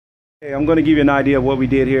Okay, I'm going to give you an idea of what we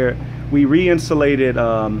did here. We re-insulated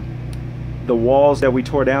the walls that we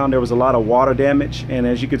tore down. There was a lot of water damage, and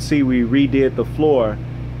as you can see, we redid the floor,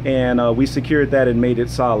 and we secured that and made it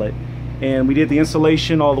solid. And we did the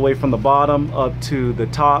insulation all the way from the bottom up to the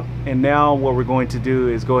top, and now what we're going to do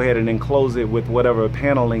is go ahead and enclose it with whatever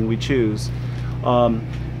paneling we choose.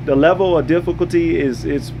 The level of difficulty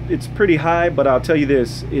it's pretty high, but I'll tell you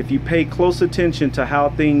this: if you pay close attention to how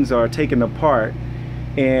things are taken apart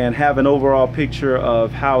and have an overall picture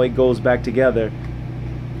of how it goes back together,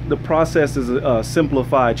 the process is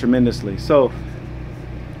simplified tremendously. So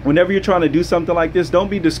whenever you're trying to do something like this, don't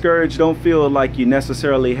be discouraged. Don't feel like you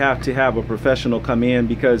necessarily have to have a professional come in,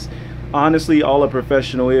 because honestly, all a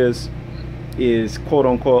professional is quote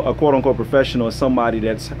unquote professional is somebody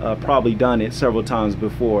that's probably done it several times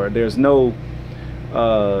before. There's no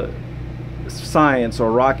science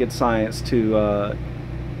or rocket science to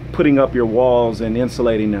putting up your walls and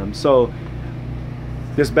insulating them. So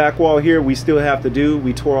this back wall here we still have to do.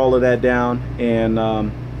 We tore all of that down, and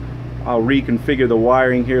I'll reconfigure the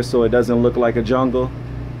wiring here so it doesn't look like a jungle.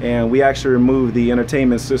 And we actually removed the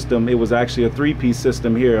entertainment system. It was actually a 3-piece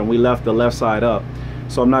system here, and we left the left side up.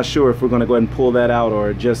 So I'm not sure if we're going to go ahead and pull that out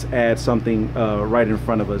or just add something right in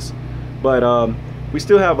front of us. But we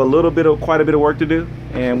still have quite a bit of work to do,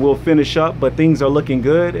 and we'll finish up. But things are looking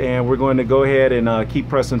good, and we're going to go ahead and keep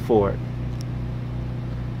pressing forward.